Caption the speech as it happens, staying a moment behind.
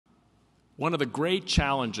One of the great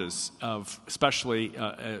challenges of especially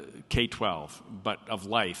K-12, but of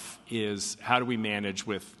life, is how do we manage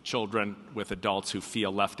with children, with adults who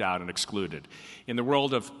feel left out and excluded. In the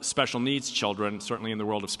world of special needs children, certainly in the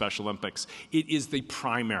world of Special Olympics, it is the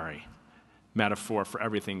primary metaphor for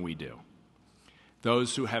everything we do.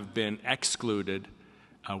 Those who have been excluded,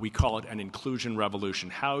 we call it an inclusion revolution.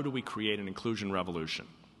 How do we create an inclusion revolution?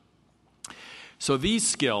 So these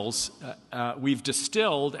skills, we've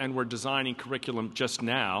distilled, and we're designing curriculum just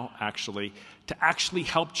now, actually, to actually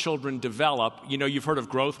help children develop. You know, you've heard of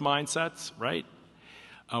growth mindsets, right?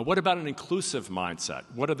 What about an inclusive mindset?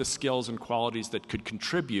 What are the skills and qualities that could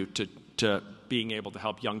contribute to being able to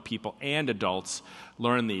help young people and adults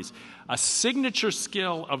learn these? A signature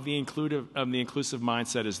skill of the inclusive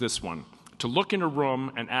mindset is this one: to look in a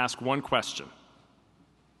room and ask one question.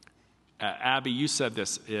 Abby, you said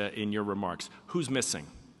this in your remarks. Who's missing?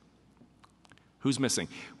 Who's missing?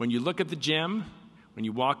 When you look at the gym, when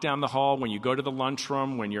you walk down the hall, when you go to the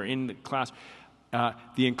lunchroom, when you're in the class,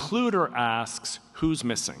 the includer asks, who's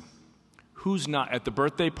missing? Who's not? At the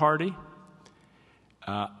birthday party,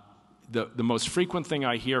 the most frequent thing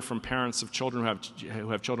I hear from parents of children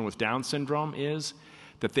who have children with Down syndrome is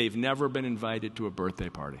that they've never been invited to a birthday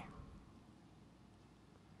party.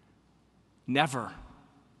 Never.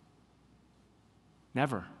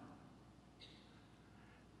 Never.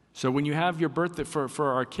 So when you have your birthday,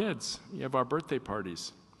 for our kids, you have our birthday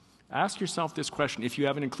parties, ask yourself this question. If you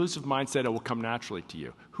have an inclusive mindset, it will come naturally to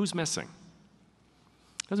you. Who's missing?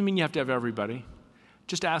 Doesn't mean you have to have everybody.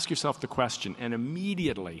 Just ask yourself the question, and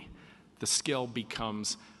immediately the skill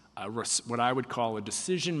becomes what I would call a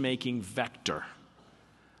decision-making vector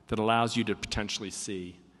that allows you to potentially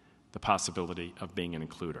see the possibility of being an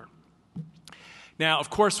includer. Now,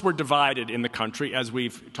 of course, we're divided in the country, as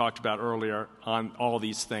we've talked about earlier, on all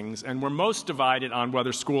these things. And we're most divided on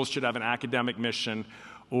whether schools should have an academic mission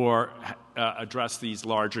or address these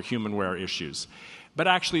larger humanware issues. But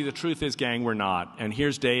actually, the truth is, gang, we're not. And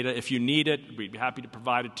here's data. If you need it, we'd be happy to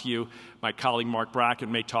provide it to you. My colleague Mark Brackett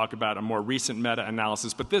may talk about a more recent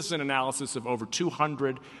meta-analysis. But this is an analysis of over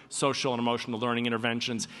 200 social and emotional learning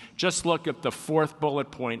interventions. Just look at the fourth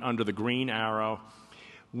bullet point under the green arrow.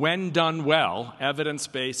 When done well,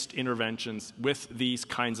 evidence-based interventions with these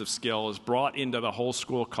kinds of skills brought into the whole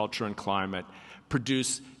school culture and climate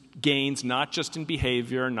produce gains not just in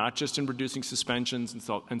behavior, not just in reducing suspensions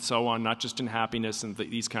and so on, not just in happiness and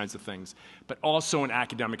these kinds of things, but also in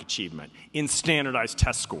academic achievement, in standardized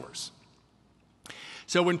test scores.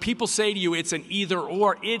 So when people say to you it's an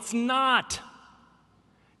either-or, it's not.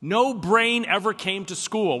 No brain ever came to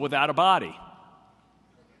school without a body.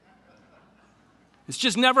 It's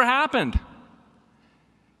just never happened.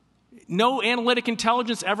 No analytic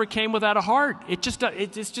intelligence ever came without a heart.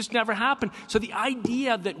 It's just never happened. So the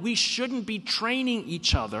idea that we shouldn't be training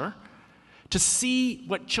each other to see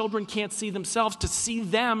what children can't see themselves, to see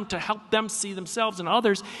them, to help them see themselves and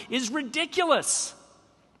others, is ridiculous.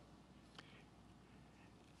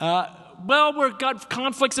 Well, we've got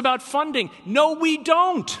conflicts about funding. No, we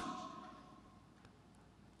don't.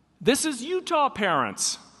 This is Utah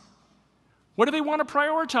parents. What do they want to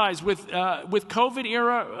prioritize with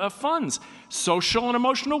COVID-era funds? Social and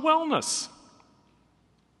emotional wellness.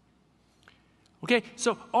 Okay,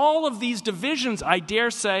 so all of these divisions, I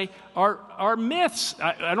dare say, are myths.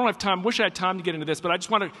 I don't have time. Wish I had time to get into this, but I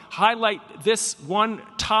just want to highlight this one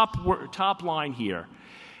top line here.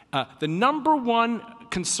 The number one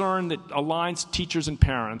concern that aligns teachers and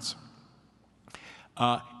parents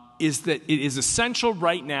is that it is essential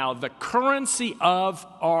right now, the currency of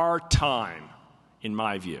our time, in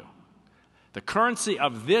my view. The currency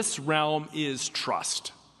of this realm is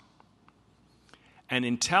trust. And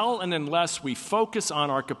until and unless we focus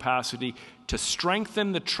on our capacity to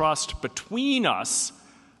strengthen the trust between us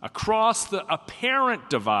across the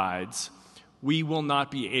apparent divides, we will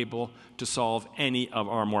not be able to solve any of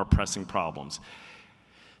our more pressing problems.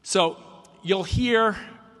 So you'll hear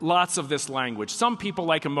lots of this language. Some people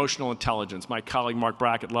like emotional intelligence. My colleague Mark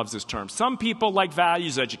Brackett loves this term. Some people like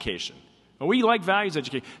values education. Well, we like values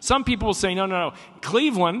education. Some people will say, no.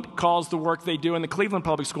 Cleveland calls the work they do in the Cleveland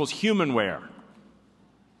Public Schools humanware.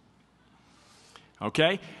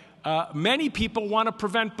 Okay? Many people want to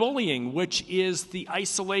prevent bullying, which is the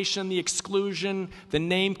isolation, the exclusion, the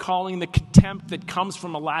name-calling, the contempt that comes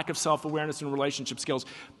from a lack of self-awareness and relationship skills.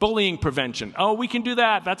 Bullying prevention. Oh, we can do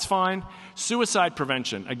that. That's fine. Suicide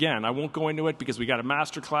prevention. Again, I won't go into it because we got a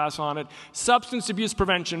master class on it. Substance abuse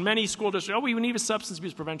prevention. Many school districts, we need a substance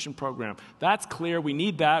abuse prevention program. That's clear. We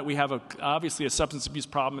need that. We have obviously a substance abuse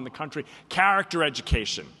problem in the country. Character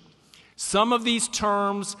education. Some of these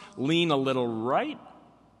terms lean a little right.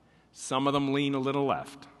 Some of them lean a little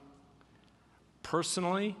left.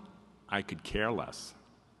 Personally, I could care less.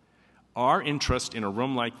 Our interest in a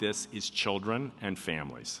room like this is children and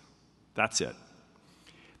families. That's it.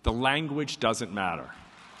 The language doesn't matter.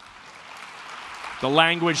 The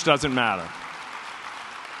language doesn't matter.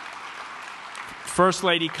 First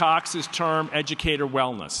Lady Cox's term, educator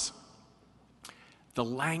wellness. The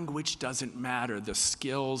language doesn't matter. The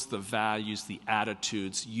skills, the values, the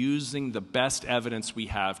attitudes, using the best evidence we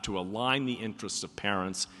have to align the interests of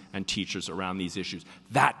parents and teachers around these issues.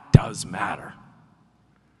 That does matter.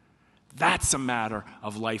 That's a matter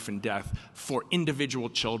of life and death for individual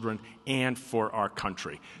children and for our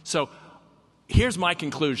country. So here's my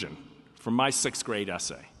conclusion from my 6th grade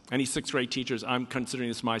essay. Any 6th grade teachers, I'm considering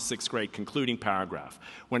this my 6th grade concluding paragraph.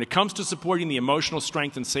 When it comes to supporting the emotional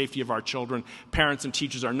strength and safety of our children, parents and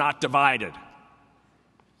teachers are not divided.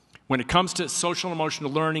 When it comes to social and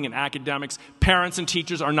emotional learning and academics, parents and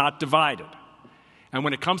teachers are not divided. And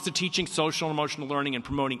when it comes to teaching social and emotional learning and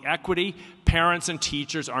promoting equity, parents and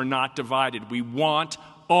teachers are not divided. We want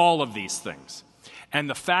all of these things. And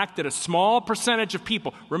the fact that a small percentage of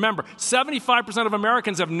people, remember, 75% of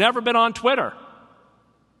Americans have never been on Twitter.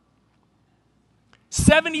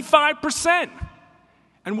 75%.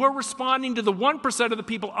 And we're responding to the 1% of the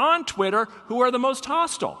people on Twitter who are the most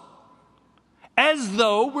hostile. As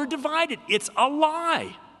though we're divided. It's a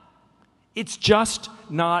lie. It's just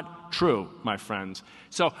not true, my friends.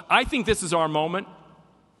 So I think this is our moment.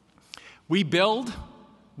 We build.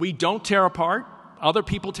 We don't tear apart. Other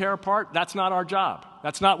people tear apart. That's not our job.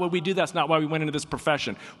 That's not what we do. That's not why we went into this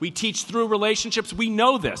profession. We teach through relationships. We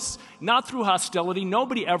know this. Not through hostility.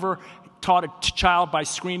 Nobody ever taught a child by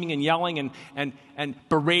screaming and yelling and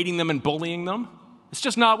berating them and bullying them. It's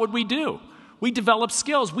just not what we do. We develop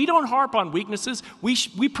skills. We don't harp on weaknesses.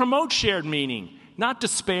 We promote shared meaning, not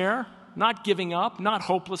despair, not giving up, not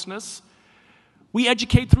hopelessness. We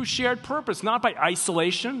educate through shared purpose, not by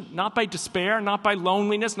isolation, not by despair, not by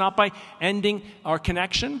loneliness, not by ending our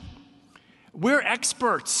connection. We're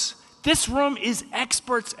experts. This room is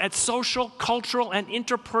experts at social, cultural, and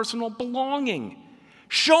interpersonal belonging.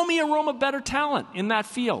 Show me a room of better talent in that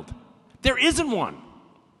field. There isn't one.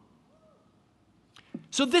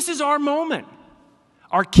 So this is our moment.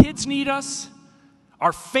 Our kids need us.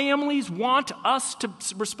 Our families want us to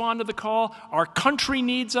respond to the call. Our country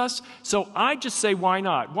needs us. So I just say, why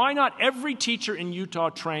not? Why not every teacher in Utah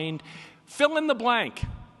trained? Fill in the blank.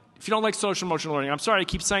 If you don't like social emotional learning, I'm sorry I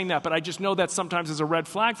keep saying that, but I just know that sometimes is a red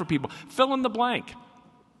flag for people. Fill in the blank.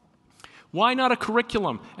 Why not a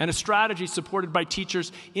curriculum and a strategy supported by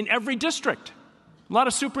teachers in every district? A lot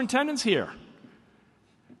of superintendents here.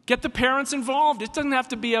 Get the parents involved. It doesn't have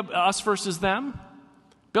to be us versus them.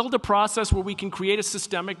 Build a process where we can create a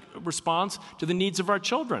systemic response to the needs of our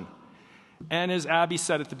children. And as Abby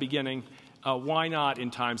said at the beginning, why not,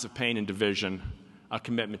 in times of pain and division, a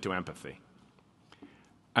commitment to empathy?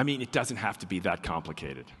 I mean, it doesn't have to be that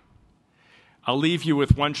complicated. I'll leave you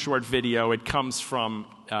with one short video. It comes from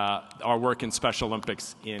our work in Special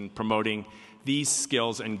Olympics in promoting these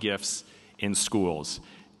skills and gifts in schools.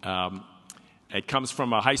 It comes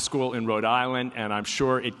from a high school in Rhode Island, and I'm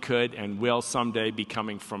sure it could and will someday be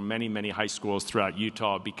coming from many, many high schools throughout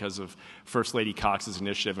Utah because of First Lady Cox's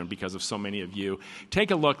initiative and because of so many of you.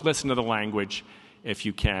 Take a look, listen to the language if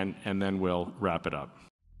you can, and then we'll wrap it up.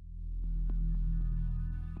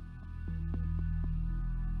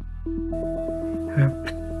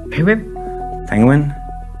 Penguin?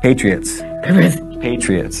 Patriots.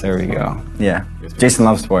 Patriots, there we go. Yeah. Jason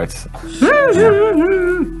loves sports.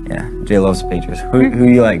 Yeah, Jay loves Patriots. Who do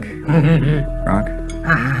you like? Gronk?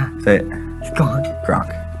 Say it.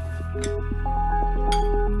 Gronk.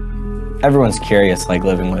 Everyone's curious, like,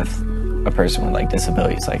 living with a person with, like,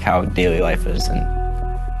 disabilities, like, how daily life is, and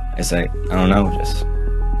it's like, I don't know, just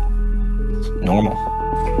normal.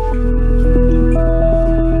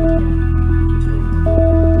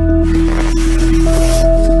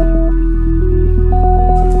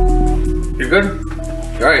 You good?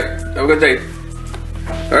 All right. Have a good day.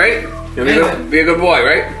 All right? You'll be a good boy,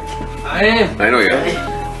 right? I am. I know you are.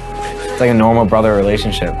 It's like a normal brother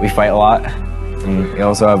relationship. We fight a lot, and we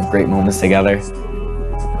also have great moments together.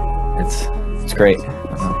 It's great.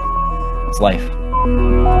 It's life.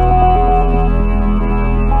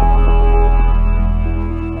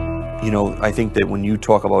 You know, I think that when you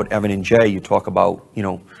talk about Evan and Jay, you talk about, you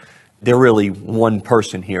know, they're really one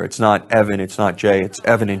person here. It's not Evan, it's not Jay, it's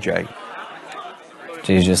Evan and Jay.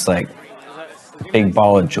 Jay's just like a big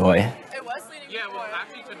ball of joy.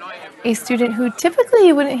 A student who typically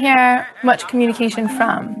you wouldn't hear much communication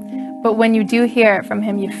from, but when you do hear it from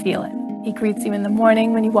him, you feel it. He greets you in the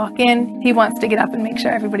morning when you walk in. He wants to get up and make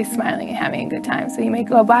sure everybody's smiling and having a good time. So he may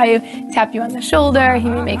go by you, tap you on the shoulder. He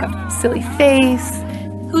may make a silly face.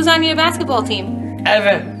 Who's on your basketball team?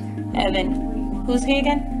 Evan. Evan. Who's he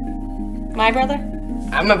again? My brother?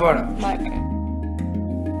 I'm my brother. My brother.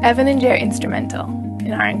 Evan and Jay are instrumental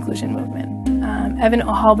in our inclusion movement. Evan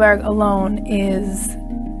Hallberg alone is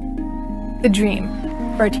the dream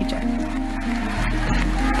for a teacher.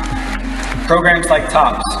 Programs like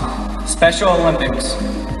TOPS, Special Olympics,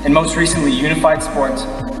 and most recently Unified Sports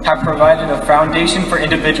have provided a foundation for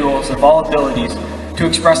individuals of all abilities to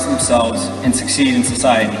express themselves and succeed in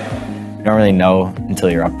society. You don't really know until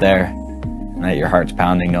you're up there, and that your heart's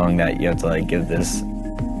pounding knowing that you have to like give this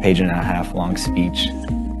 1.5-page long speech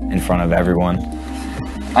in front of everyone.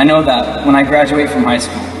 I know that when I graduate from high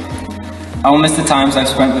school, I will miss the times I've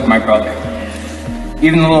spent with my brother.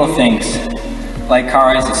 Even the little things, like car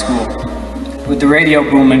rides at school, with the radio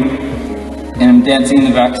booming and him dancing in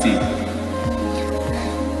the backseat.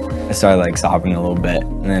 I started like sobbing a little bit,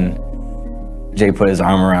 and then Jay put his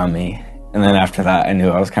arm around me, and then after that I knew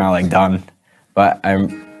I was kind of like done. But I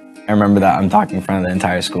remember that I'm talking in front of the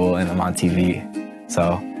entire school and I'm on TV,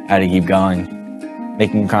 so I had to keep going.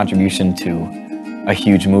 Making a contribution to a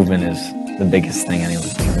huge movement is the biggest thing anyone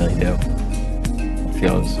can really do.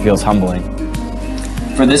 It feels humbling.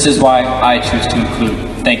 For this is why I choose to include.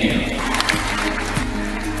 Thank you.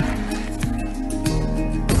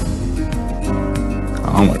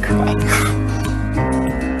 Oh my God.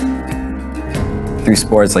 Through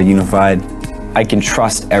sports like Unified, I can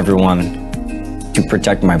trust everyone to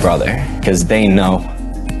protect my brother because they know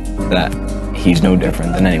that he's no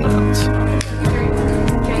different than anyone else.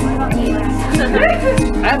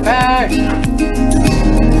 I'm back.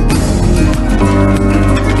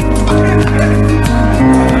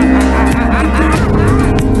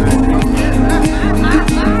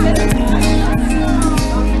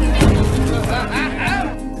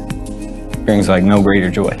 Brings like no greater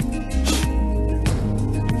joy.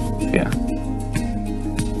 Yeah.